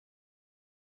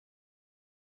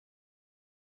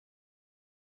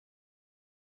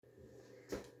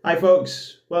Hi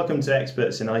folks, welcome to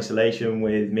Experts in Isolation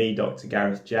with me, Dr.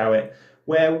 Gareth Jowett,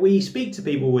 where we speak to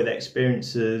people with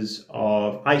experiences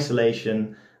of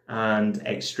isolation and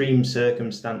extreme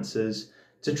circumstances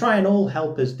to try and all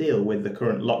help us deal with the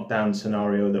current lockdown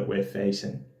scenario that we're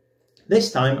facing.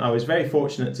 This time I was very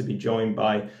fortunate to be joined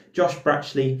by Josh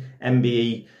Bratchley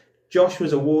MBE. Josh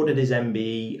was awarded his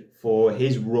MBE for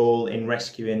his role in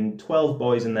rescuing 12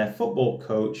 boys and their football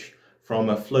coach from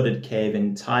a flooded cave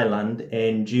in Thailand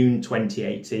in June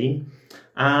 2018.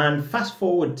 And fast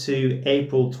forward to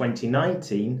April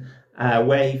 2019,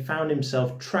 where he found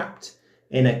himself trapped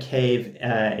in a cave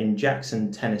in Jackson,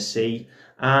 Tennessee.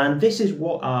 And this is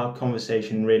what our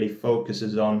conversation really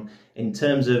focuses on in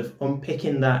terms of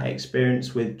unpicking that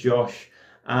experience with Josh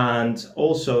and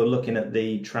also looking at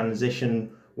the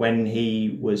transition when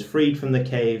he was freed from the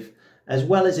cave, as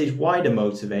well as his wider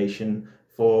motivation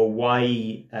for why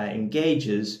he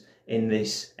engages in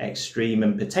this extreme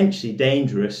and potentially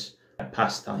dangerous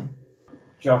pastime.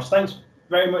 Josh, thanks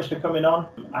very much for coming on.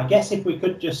 I guess if we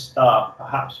could just start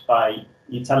perhaps by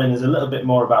you telling us a little bit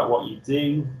more about what you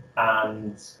do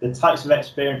and the types of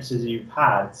experiences you've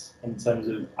had in terms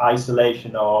of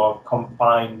isolation or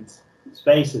confined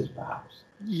spaces, perhaps.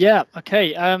 Yeah,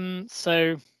 okay.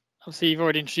 So obviously you've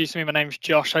already introduced me. My name's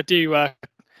Josh. I do a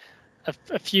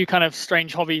few kind of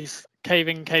strange hobbies: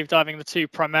 caving, cave diving, the two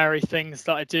primary things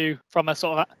that I do from a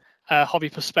sort of hobby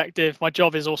perspective. My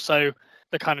job is also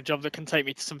the kind of job that can take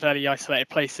me to some fairly isolated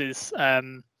places.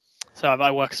 So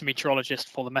I work as a meteorologist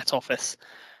for the Met Office.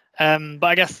 But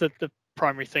I guess the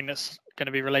primary thing that's going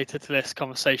to be related to this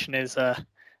conversation is the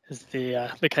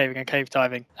caving and cave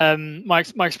diving. My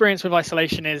experience with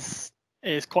isolation is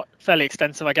quite fairly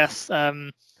extensive, I guess.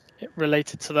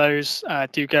 Related to those,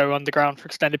 do go underground for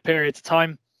extended periods of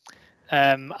time.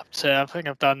 Up to, I think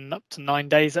I've done up to 9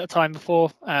 days at a time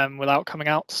before, without coming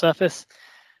out to surface.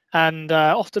 And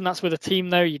often that's with a team,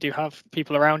 though. You do have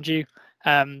people around you.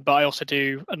 But I also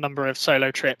do a number of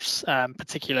solo trips,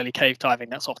 particularly cave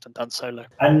diving. That's often done solo.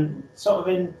 And sort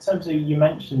of in terms of, you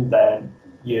mentioned there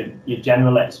your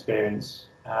general experience.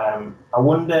 I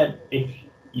wonder if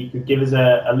you could give us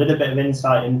a little bit of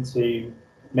insight into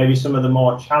maybe some of the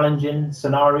more challenging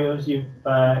scenarios you've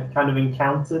kind of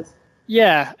encountered.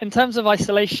 Yeah, in terms of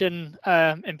isolation,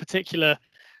 in particular,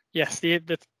 yes,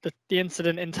 the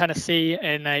incident in Tennessee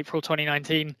in April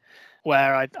 2019,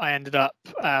 where I ended up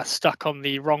stuck on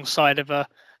the wrong side of a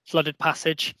flooded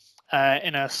passage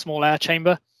in a small air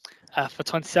chamber for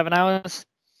 27 hours.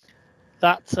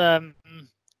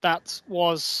 That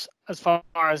was, as far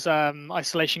as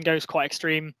isolation goes, quite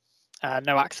extreme.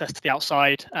 No access to the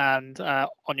outside and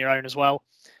on your own as well,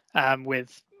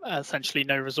 with essentially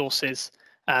no resources.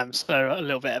 So a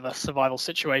little bit of a survival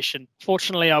situation.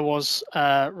 Fortunately, I was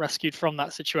rescued from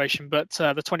that situation, but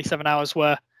the 27 hours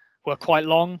were quite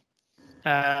long.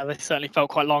 They certainly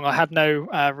felt quite long. I had no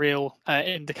real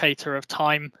indicator of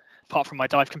time apart from my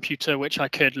dive computer, which I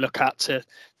could look at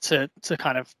to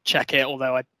kind of check it,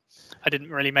 although I didn't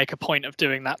really make a point of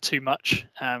doing that too much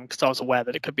because I was aware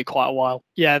that it could be quite a while.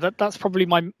 Yeah, that's probably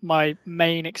my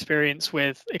main experience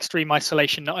with extreme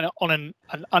isolation on an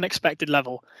unexpected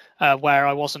level, where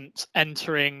I wasn't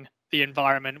entering the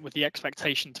environment with the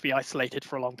expectation to be isolated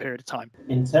for a long period of time.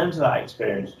 In terms of that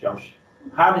experience, Josh,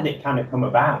 how did it kind of come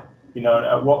about? You know,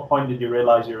 at what point did you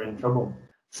realize you were in trouble?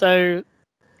 So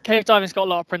cave diving's got a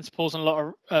lot of principles and a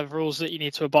lot of rules that you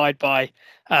need to abide by,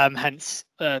 hence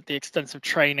the extensive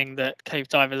training that cave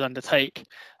divers undertake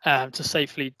to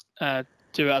safely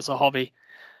do it as a hobby.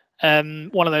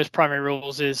 One of those primary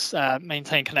rules is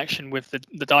maintain connection with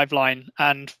the dive line,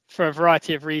 and for a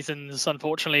variety of reasons,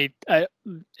 unfortunately,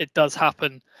 it does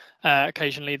happen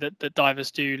occasionally that divers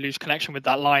do lose connection with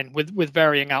that line with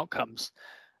varying outcomes.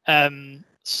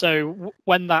 So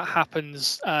when that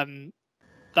happens,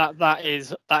 that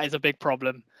is a big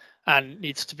problem and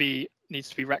needs to be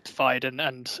rectified,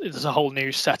 and there's a whole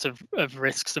new set of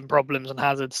risks and problems and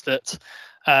hazards that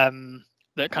kind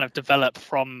of develop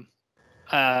from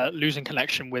losing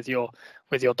connection with your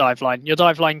dive line. Your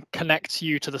dive line connects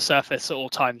you to the surface at all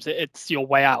times. It's your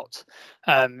way out.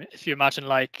 If you imagine,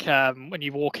 like when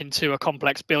you walk into a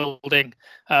complex building,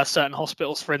 certain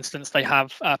hospitals, for instance, they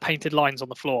have painted lines on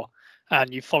the floor,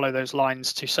 and you follow those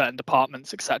lines to certain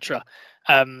departments, etc.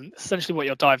 Essentially what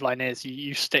your dive line is,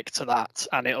 you stick to that,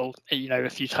 and it'll,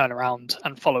 if you turn around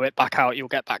and follow it back out, you'll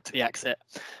get back to the exit.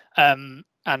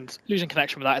 And losing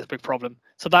connection with that is a big problem.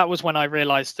 So that was when I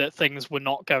realized that things were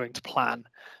not going to plan.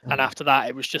 And after that,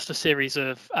 it was just a series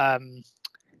of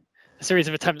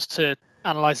attempts to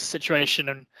analyze the situation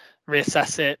and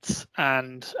reassess it.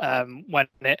 And when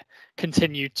it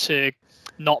continued to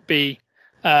not be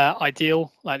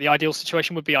ideal. Like the ideal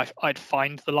situation would be I'd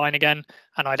find the line again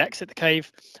and I'd exit the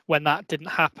cave. When that didn't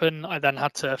happen, I then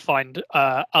had to find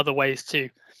other ways to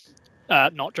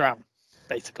not drown,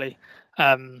 basically.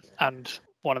 And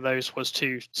one of those was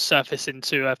to surface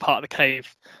into a part of the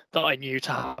cave that I knew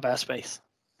to have airspace.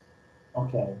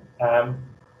 Okay.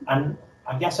 And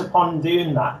I guess upon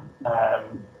doing that,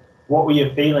 what were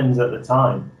your feelings at the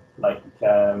time? Like,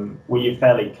 were you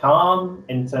fairly calm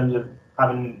in terms of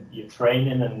having your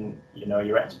training and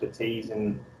your expertise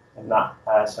in that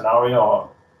scenario,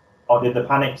 or did the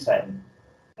panic set in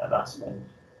at that stage?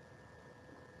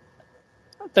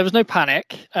 There was no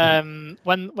panic. When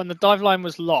the dive line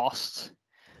was lost,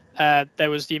 there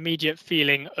was the immediate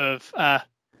feeling of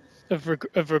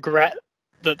regret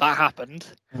that happened,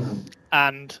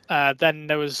 and then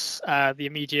there was the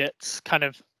immediate kind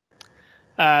of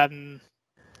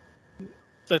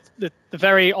the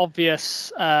very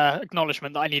obvious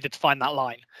acknowledgement that I needed to find that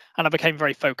line, and I became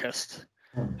very focused.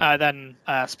 I then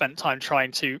spent time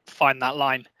trying to find that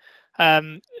line.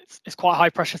 It's quite a high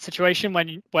pressure situation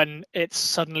when it's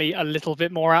suddenly a little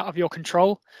bit more out of your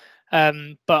control.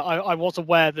 But I was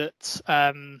aware that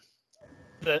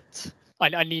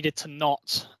I needed to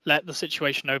not let the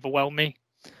situation overwhelm me,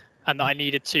 and that I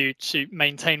needed to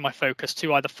maintain my focus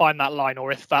to either find that line,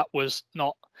 or if that was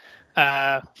not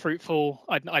fruitful,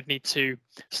 I'd need to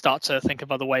start to think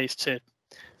of other ways to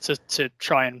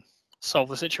try and solve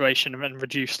the situation and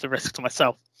reduce the risk to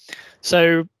myself.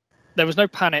 So there was no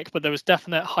panic, but there was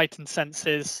definite heightened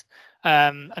senses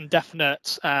and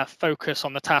definite focus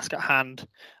on the task at hand.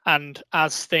 And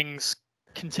as things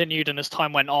continued and as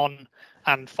time went on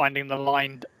and finding the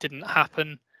line didn't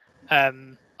happen,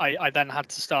 I then had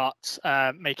to start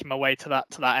making my way to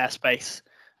that airspace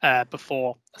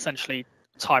before essentially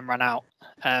time ran out.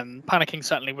 Panicking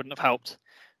certainly wouldn't have helped,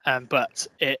 but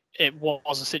it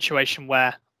was a situation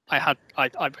where I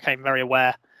became very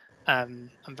aware and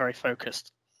very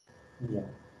focused. Yeah.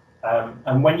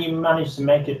 And when you managed to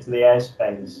make it to the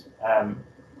airspace,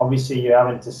 obviously you're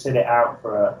having to sit it out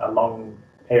for a long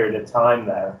period of time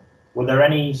there. Were there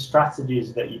any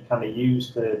strategies that you kind of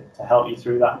used to help you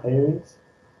through that period?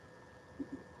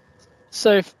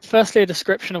 So firstly, a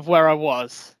description of where I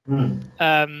was.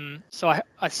 So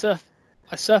I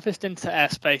surfaced into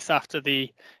airspace after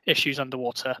the issues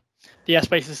underwater. The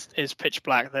airspace is pitch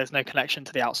black. There's no connection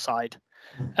to the outside.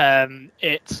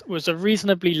 It was a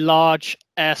reasonably large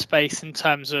airspace in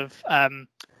terms of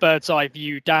bird's eye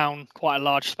view down, quite a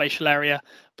large spatial area,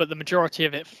 but the majority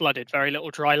of it flooded, very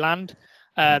little dry land.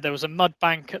 There was a mud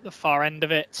bank at the far end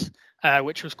of it,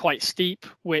 which was quite steep,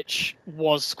 which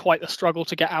was quite a struggle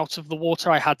to get out of the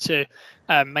water. I had to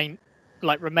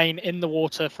remain in the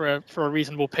water for a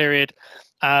reasonable period.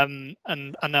 And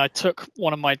I took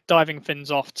one of my diving fins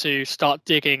off to start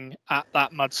digging at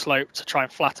that mud slope to try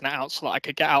and flatten it out so that I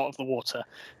could get out of the water.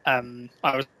 I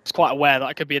was quite aware that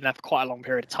I could be in there for quite a long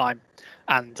period of time,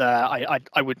 and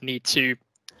I would need to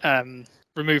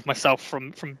remove myself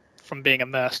from being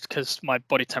immersed, because my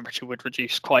body temperature would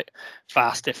reduce quite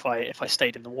fast if I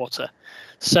stayed in the water.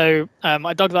 So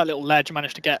I dug that little ledge,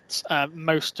 managed to get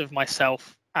most of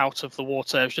myself out of the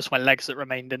water. It was just my legs that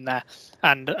remained in there,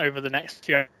 and over the next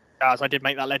few hours I did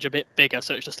make that ledge a bit bigger,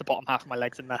 so it's just the bottom half of my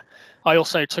legs in there. I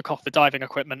also took off the diving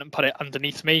equipment and put it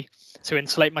underneath me to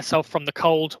insulate myself from the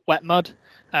cold wet mud,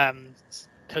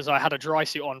 because I had a dry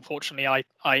suit on. Unfortunately,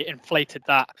 I inflated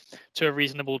that to a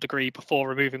reasonable degree before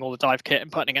removing all the dive kit and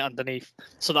putting it underneath,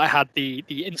 so that I had the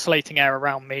insulating air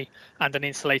around me and an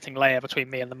insulating layer between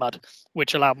me and the mud,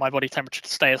 which allowed my body temperature to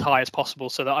stay as high as possible,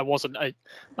 so that I wasn't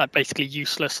basically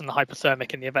useless and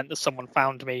hypothermic in the event that someone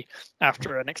found me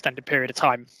after an extended period of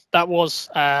time. That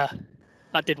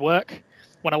did work.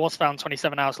 When I was found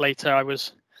 27 hours later, I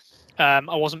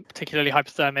wasn't particularly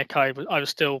hypothermic.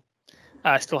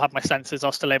 I still had my senses. I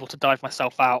was still able to dive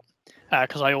myself out,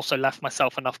 because I also left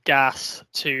myself enough gas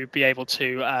to be able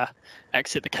to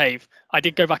exit the cave. I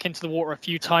did go back into the water a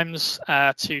few times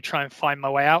to try and find my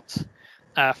way out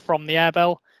from the air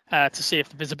bell to see if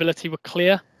the visibility were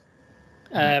clear.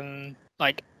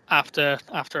 After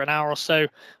an hour or so,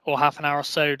 or half an hour or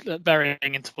so, at varying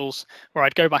intervals, where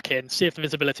I'd go back in, see if the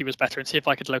visibility was better, and see if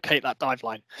I could locate that dive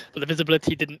line. But the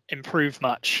visibility didn't improve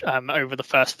much over the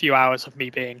first few hours of me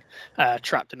being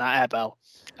trapped in that air bell.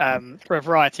 For a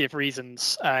variety of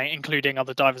reasons, including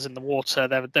other divers in the water,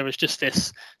 there was just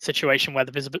this situation where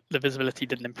the visibility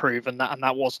didn't improve, and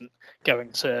that wasn't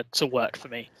going to work for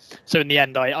me. So in the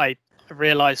end, I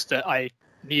realized that I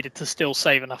needed to still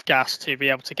save enough gas to be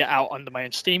able to get out under my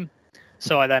own steam.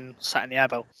 So I then sat in the air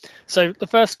bell. So the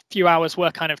first few hours were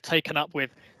kind of taken up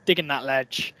with digging that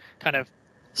ledge, kind of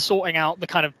sorting out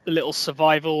the little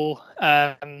survival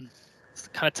kind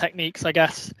of techniques, I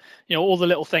guess. All the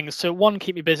little things. So one,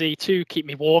 keep me busy. Two, keep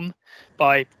me warm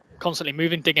by constantly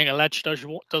moving. Digging a ledge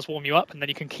does warm you up, and then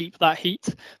you can keep that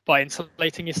heat by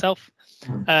insulating yourself.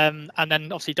 And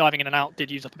then obviously diving in and out did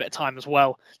use up a bit of time as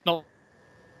well. Not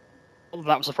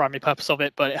that was the primary purpose of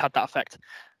it, but it had that effect.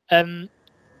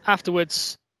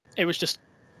 Afterwards, it was just,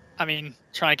 trying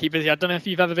to keep busy. I don't know if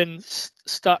you've ever been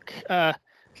stuck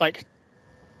like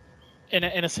in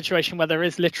a situation where there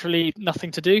is literally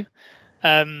nothing to do.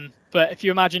 But if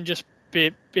you imagine just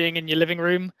being in your living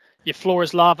room, your floor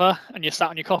is lava, and you're sat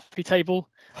on your coffee table,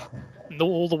 and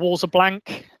all the walls are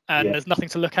blank, and there's nothing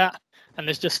to look at, and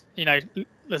there's just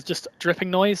dripping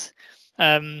noise.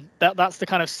 That's the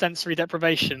kind of sensory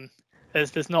deprivation.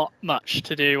 There's not much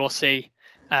to do or see.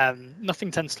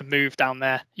 Nothing tends to move down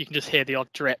there. You can just hear the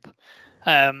odd drip.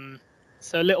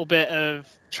 So a little bit of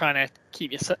trying to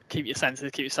keep your senses,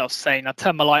 keep yourself sane. I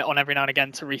turn my light on every now and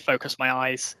again to refocus my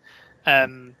eyes.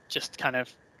 Just kind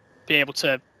of be able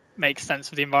to make sense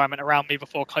of the environment around me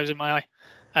before closing my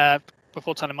eye,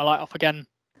 before turning my light off again.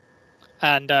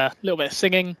 And a little bit of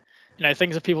singing.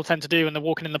 Things that people tend to do when they're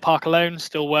walking in the park alone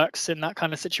still works in that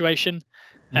kind of situation.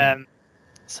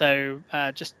 So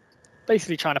just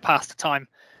basically trying to pass the time.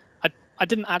 I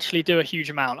didn't actually do a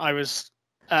huge amount. I was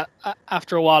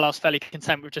after a while I was fairly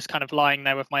content with just kind of lying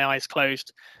there with my eyes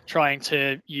closed, trying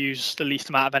to use the least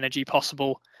amount of energy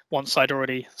possible once I'd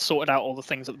already sorted out all the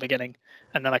things at the beginning,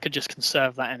 and then I could just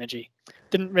conserve that energy.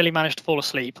 Didn't really manage to fall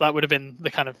asleep. That would have been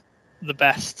the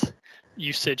best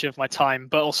usage of my time.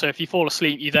 But also, if you fall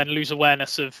asleep, you then lose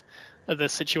awareness of the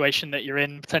situation that you're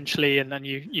in potentially, and then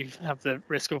you have the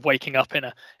risk of waking up in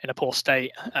a poor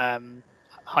state,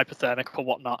 hypothermic or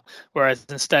whatnot. Whereas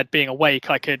instead, being awake,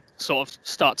 I could sort of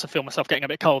start to feel myself getting a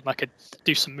bit cold, and I could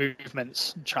do some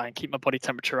movements and try and keep my body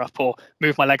temperature up, or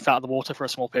move my legs out of the water for a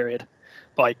small period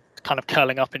by kind of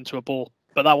curling up into a ball.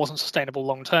 But that wasn't sustainable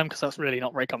long term, because that's really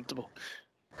not very comfortable.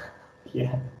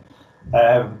 Yeah,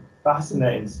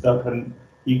 fascinating stuff. And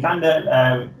you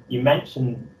you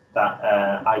mentioned that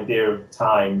idea of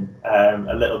time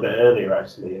a little bit earlier,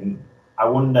 actually, and I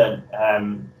wonder,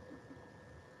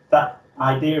 that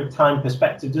idea of time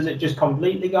perspective, does it just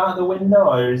completely go out the window,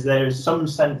 or is there some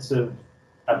sense of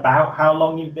about how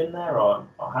long you've been there, or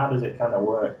how does it kind of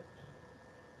work?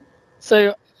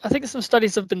 So I think some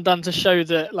studies have been done to show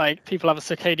that people have a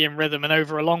circadian rhythm, and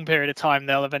over a long period of time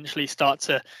they'll eventually start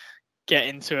to get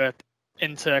into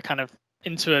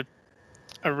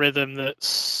a rhythm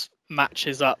that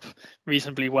matches up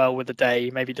reasonably well with the day,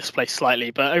 maybe displaced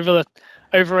slightly. But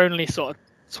over only sort of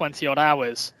 20 odd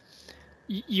hours,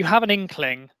 you have an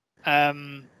inkling,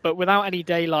 but without any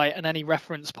daylight and any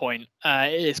reference point,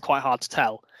 it is quite hard to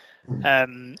tell.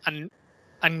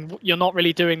 And you're not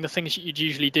really doing the things that you'd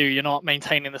usually do. You're not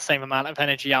maintaining the same amount of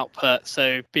energy output.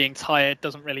 So being tired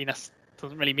doesn't really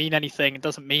mean anything. It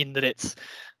doesn't mean that it's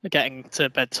getting to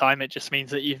bedtime. It just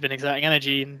means that you've been exerting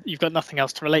energy and you've got nothing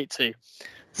else to relate to.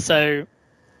 So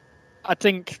I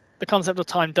think the concept of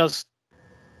time does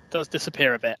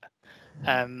disappear a bit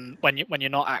when you're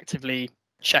not actively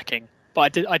checking.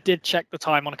 But I did check the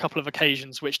time on a couple of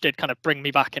occasions, which did kind of bring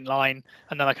me back in line,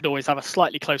 and then I could always have a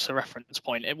slightly closer reference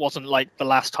point. It wasn't like the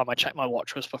last time I checked my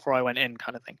watch was before I went in,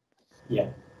 kind of thing. Yeah,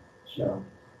 sure.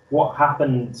 What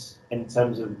happened in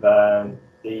terms of the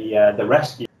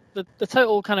rescue? The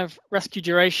total kind of rescue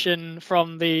duration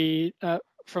from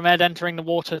Edd entering the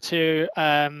water to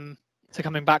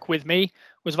coming back with me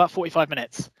was about 45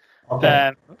 minutes.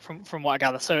 Okay. From what I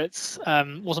gather, so it's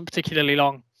wasn't particularly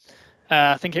long.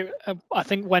 I think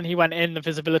when he went in, the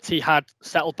visibility had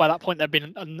settled by that point. There'd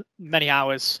been many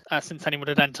hours since anyone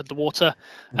had entered the water,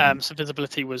 so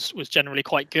visibility was generally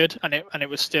quite good, and it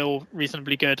was still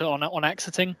reasonably good on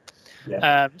exiting.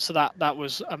 Yeah. So that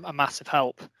was a massive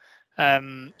help.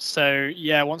 So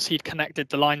yeah, once he'd connected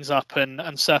the lines up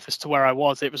and surfaced to where I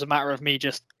was, it was a matter of me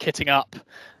just kitting up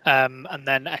and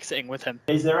then exiting with him.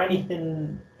 Is there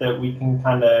anything that we can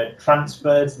kind of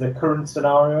transfer to the current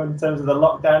scenario in terms of the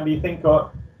lockdown, do you think,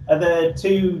 or are the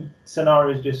two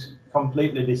scenarios just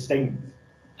completely distinct?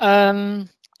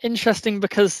 Interesting,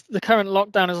 because the current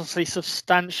lockdown is obviously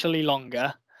substantially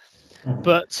longer,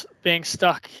 but being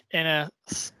stuck in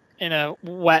a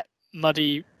wet,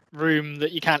 muddy room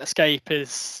that you can't escape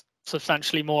is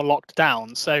substantially more locked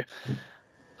down. So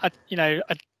I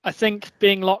think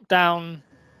being locked down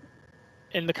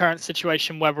in the current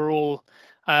situation where we're all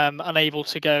unable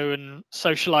to go and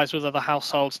socialize with other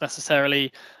households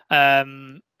necessarily,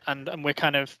 and we're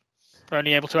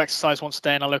only able to exercise once a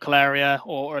day in our local area,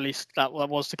 or at least that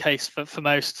was the case for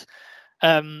most.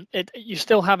 you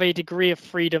still have a degree of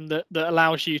freedom that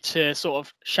allows you to sort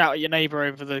of shout at your neighbour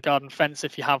over the garden fence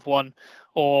if you have one,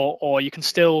 or you can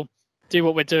still do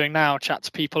what we're doing now, chat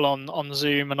to people on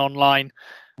Zoom and online.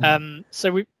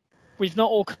 So we've not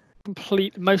all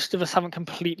most of us haven't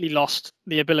completely lost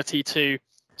the ability to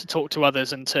talk to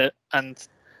others and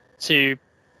to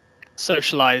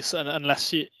socialize,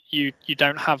 unless you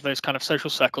don't have those kind of social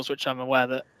circles, which I'm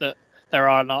aware that there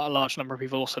are a large number of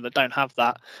people also that don't have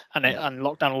that, and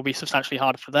lockdown will be substantially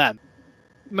harder for them.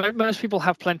 Most people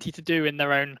have plenty to do in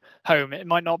their own home. It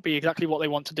might not be exactly what they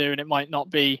want to do, and it might not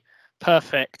be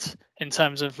perfect in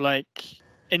terms of like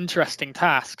interesting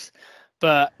tasks,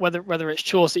 but whether it's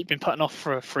chores that you've been putting off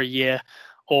for a year,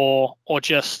 or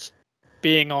just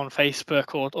being on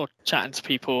Facebook or chatting to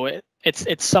people,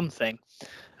 it's something.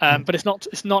 But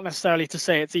it's not necessarily to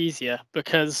say it's easier,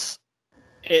 because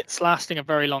it's lasting a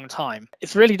very long time.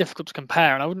 It's really difficult to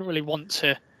compare, and I wouldn't really want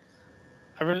to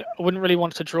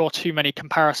draw too many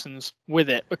comparisons with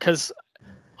it, because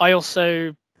I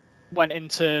also went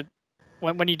into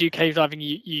when you do cave diving,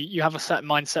 you have a certain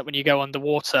mindset when you go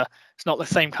underwater. It's not the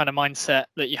same kind of mindset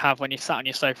that you have when you sat on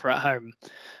your sofa at home.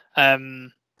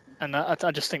 And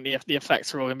I just think the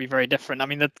effects are all going to be very different. I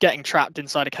mean, the getting trapped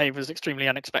inside a cave was extremely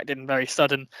unexpected and very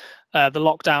sudden. The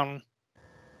lockdown,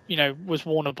 was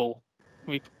warnable.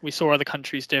 We saw other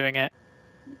countries doing it,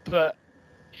 but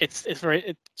it's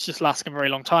just lasting a very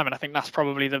long time, and I think that's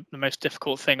probably the most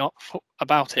difficult thing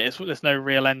about it, is there's no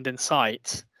real end in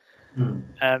sight.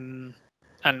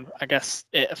 And I guess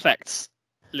it affects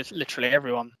literally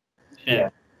everyone. Yeah.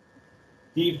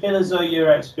 Do you feel as though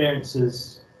your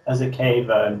experiences as a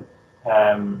caver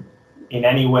in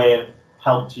any way have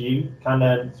helped you kind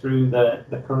of through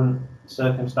the current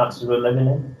circumstances we're living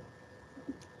in?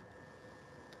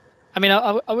 I mean,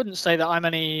 I wouldn't say that I'm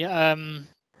any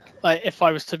like, if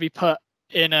I was to be put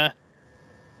in the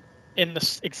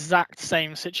exact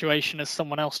same situation as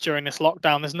someone else during this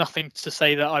lockdown, there's nothing to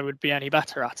say that I would be any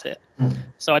better at it.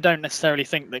 So I don't necessarily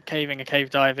think that caving and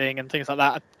cave diving and things like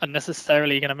that are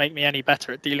necessarily going to make me any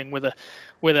better at dealing with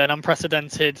an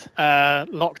unprecedented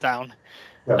lockdown.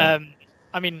 Yeah.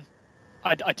 I mean,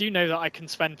 I do know that I can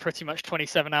spend pretty much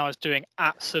 27 hours doing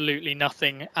absolutely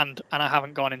nothing, and I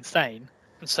haven't gone insane.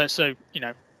 And so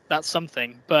that's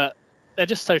something, but they're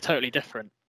just so totally different.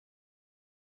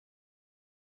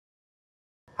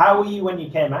 How were you when you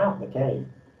came out the cave?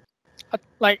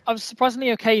 I was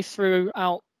surprisingly okay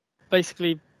throughout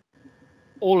basically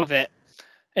all of it,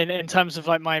 in terms of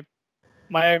like my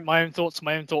own thoughts and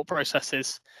my own thought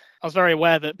processes. I was very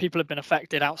aware that people had been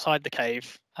affected outside the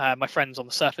cave, my friends on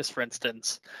the surface, for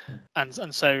instance,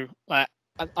 and so I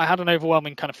had an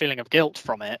overwhelming kind of feeling of guilt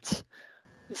from it.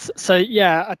 So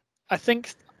yeah, I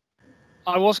think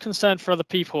I was concerned for other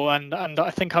people, and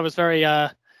I think I was very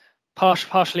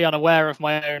partially unaware of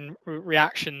my own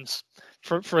reactions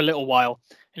for a little while.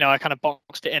 I kind of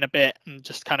boxed it in a bit and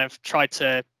just kind of tried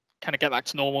to kind of get back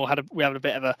to normal. We had a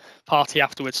bit of a party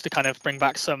afterwards to kind of bring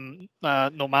back some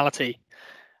normality.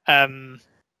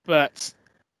 But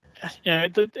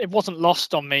it wasn't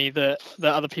lost on me that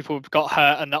other people got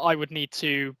hurt, and that I would need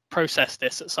to process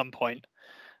this at some point.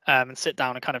 And sit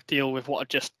down and kind of deal with what had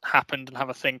just happened and have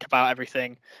a think about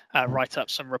everything, write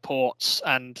up some reports,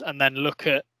 and then look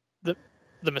at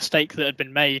the mistake that had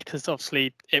been made, because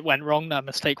obviously it went wrong. That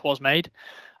mistake was made,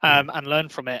 and learn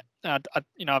from it. I've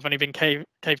only been cave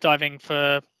diving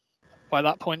for, by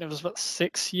that point it was about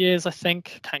 6 years, I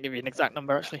think. Can't give you an exact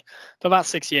number actually, but about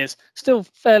 6 years. Still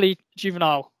fairly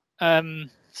juvenile.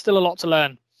 Still a lot to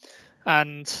learn,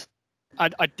 and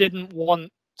I didn't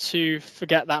want to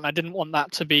forget that, and I didn't want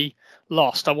that to be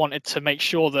lost. I wanted to make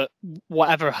sure that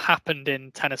whatever happened in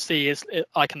Tennessee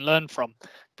I can learn from,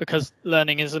 because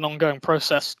learning is an ongoing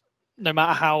process, no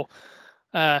matter how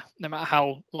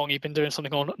long you've been doing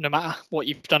something, or no matter what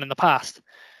you've done in the past.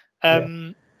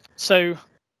 So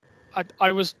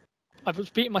I was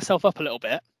beating myself up a little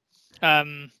bit, but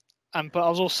I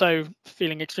was also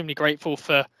feeling extremely grateful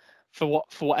for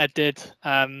what Edd did,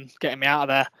 getting me out of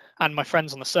there, and my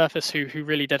friends on the surface who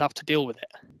really did have to deal with it.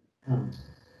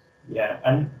 Yeah,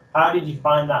 and how did you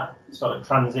find that sort of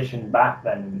transition back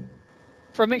then?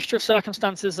 For a mixture of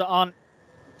circumstances that aren't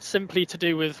simply to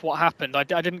do with what happened, I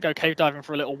didn't go cave diving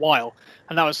for a little while,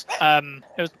 and that was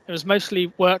it was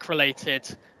mostly work related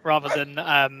rather than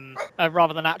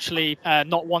actually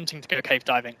not wanting to go cave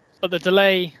diving. But the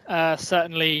delay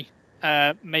certainly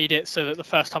made it so that the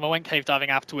first time I went cave diving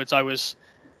afterwards, I was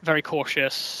very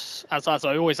cautious, as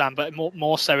I always am, but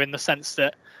more so in the sense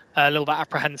that a little bit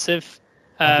apprehensive,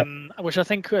 which I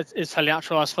think is fairly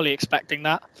natural. I was fully expecting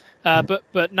that,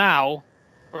 but now,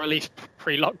 or at least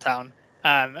pre-lockdown,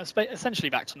 essentially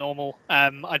back to normal.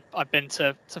 I've been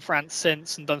to France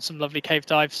since and done some lovely cave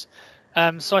dives.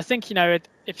 So I think, you know,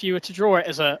 if you were to draw it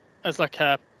as a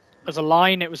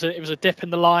line, it was a dip in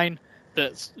the line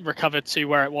that's recovered to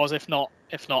where it was, if not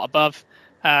above.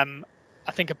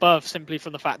 I think above simply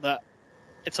from the fact that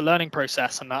it's a learning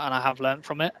process, and I have learned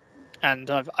from it, and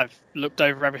I've looked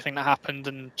over everything that happened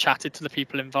and chatted to the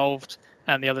people involved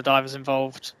and the other divers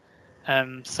involved.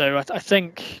 So I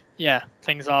think, yeah,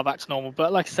 things are back to normal.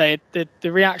 But like I say,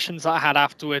 the reactions that I had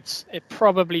afterwards, it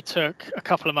probably took a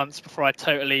couple of months before I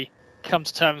totally come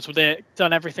to terms with it,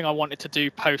 done everything I wanted to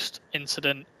do post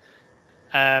incident,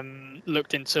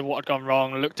 looked into what had gone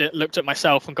wrong, looked at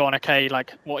myself and gone, okay,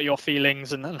 like, what are your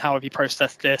feelings and how have you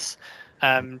processed this?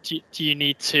 Do you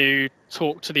need to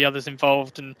talk to the others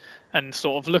involved, and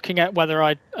sort of looking at whether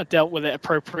I dealt with it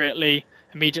appropriately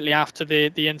immediately after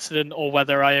the incident, or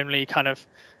whether I only kind of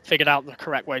figured out the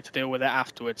correct way to deal with it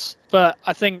afterwards. But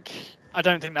I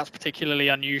don't think that's particularly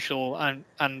unusual, and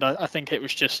I think it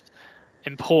was just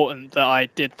important that I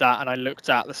did that, and I looked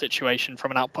at the situation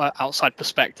from an outside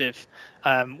perspective,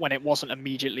 when it wasn't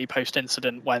immediately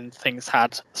post-incident, when things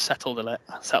had settled a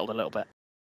little bit.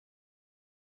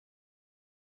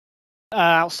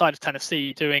 Outside of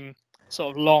Tennessee, doing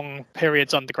sort of long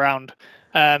periods underground,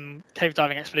 cave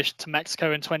diving expedition to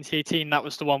Mexico in 2018. That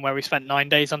was the one where we spent 9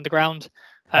 days underground,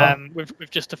 with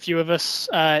just a few of us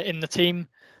in the team,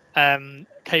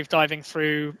 cave diving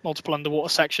through multiple underwater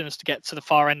sections to get to the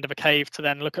far end of a cave to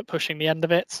then look at pushing the end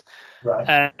of it.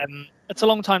 Right. It's a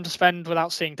long time to spend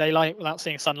without seeing daylight, without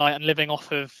seeing sunlight, and living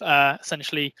off of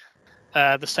essentially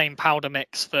the same powder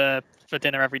mix for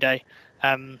dinner every day.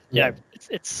 You know,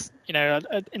 it's you know,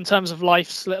 in terms of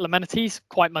life's little amenities,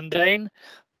 quite mundane,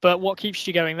 but what keeps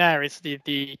you going there is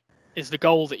the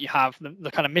goal that you have,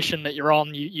 the kind of mission that you're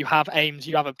on. You have aims,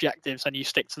 you have objectives, and you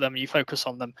stick to them, you focus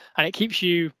on them, and it keeps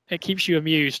you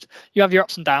amused. You have your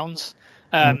ups and downs.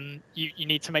 You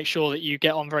need to make sure that you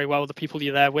get on very well with the people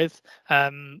you're there with.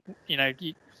 You know,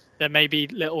 there may be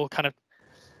little kind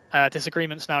of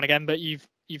disagreements now and again, but you've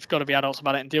got to be adults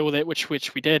about it and deal with it, which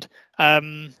we did.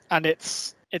 And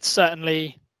it's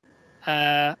certainly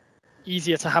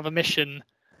easier to have a mission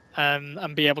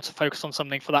and be able to focus on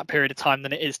something for that period of time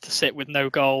than it is to sit with no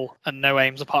goal and no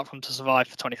aims apart from to survive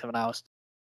for 27 hours.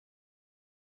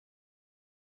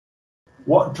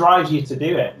 What drives you to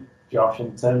do it, Josh,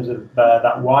 in terms of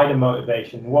that wider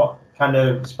motivation? What kind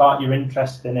of sparked your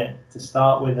interest in it to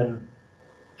start with? And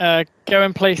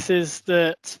going places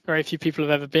that very few people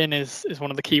have ever been is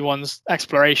one of the key ones.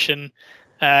 Exploration,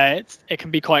 it can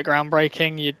be quite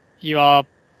groundbreaking. You are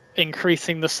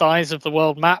increasing the size of the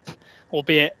world map,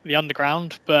 albeit the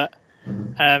underground, but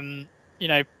you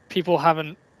know, people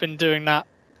haven't been doing that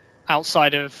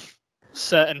outside of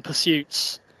certain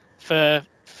pursuits for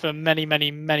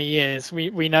many years.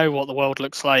 We know what the world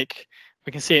looks like.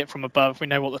 We can see it from above. We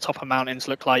know what the top of mountains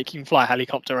look like. You can fly a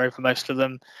helicopter over most of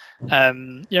them.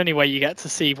 The only way you get to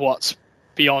see what's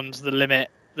beyond the limit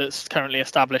that's currently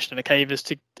established in a cave is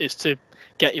to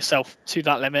get yourself to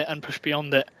that limit and push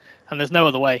beyond it. And there's no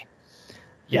other way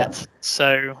yet. Yeah.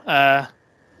 So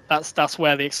that's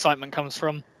where the excitement comes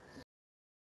from.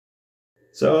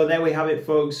 So there we have it,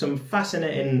 folks. Some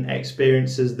fascinating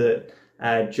experiences that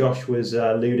Josh was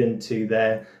alluding to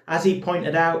there. As he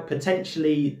pointed out,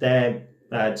 potentially they're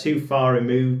too far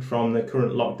removed from the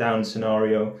current lockdown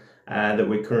scenario that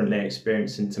we're currently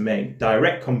experiencing to make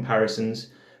direct comparisons.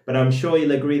 But I'm sure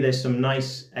you'll agree there's some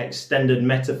nice extended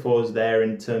metaphors there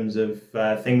in terms of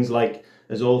things like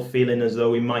us all feeling as though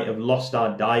we might have lost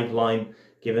our dive line,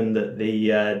 given that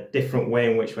the different way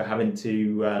in which we're having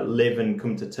to live and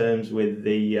come to terms with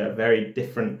the very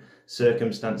different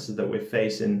circumstances that we're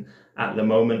facing at the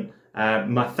moment.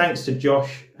 My thanks to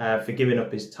Josh for giving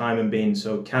up his time and being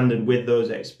so candid with those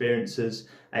experiences.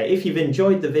 If you've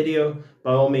enjoyed the video,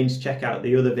 by all means check out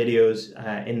the other videos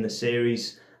in the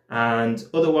series, and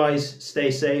otherwise stay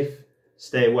safe,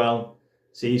 stay well.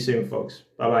 See you soon, folks.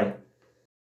 Bye bye.